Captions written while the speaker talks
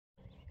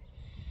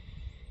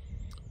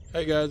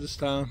Hey guys, it's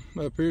Tom.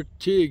 Up here at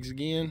Chigs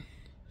again.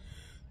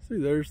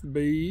 See, there's the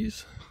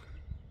bees.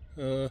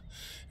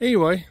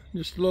 Anyway,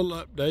 just a little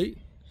update.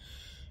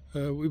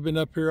 We've been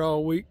up here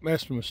all week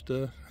messing with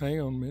stuff.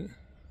 Hang on a minute.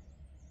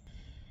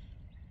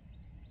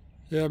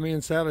 Yeah, me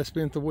and Sally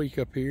spent the week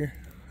up here.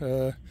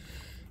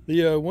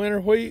 The winter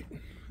wheat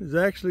has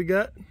actually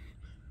got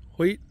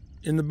wheat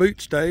in the boot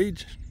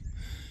stage.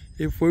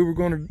 If we were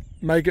going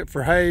to make it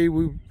for hay,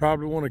 we would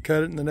probably want to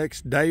cut it in the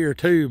next day or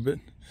two, but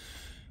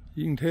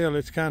you can tell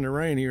it's kind of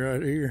rainy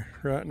right here,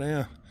 right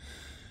now.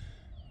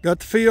 Got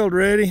the field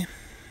ready.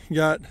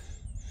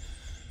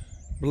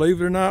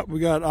 Believe it or not, we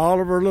got all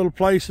of our little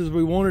places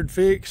we wanted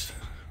fixed.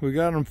 We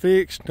got them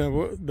fixed.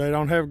 Now, they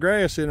don't have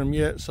grass in them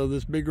yet, so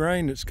this big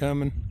rain that's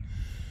coming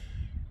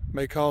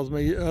may cause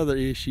me other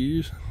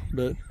issues.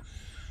 But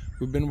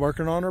we've been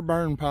working on our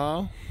burn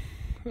pile.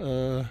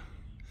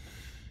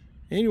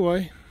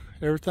 Anyway,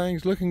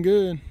 everything's looking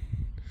good.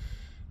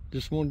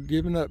 Just wanted to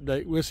give an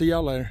update. We'll see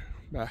y'all later.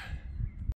 Bye.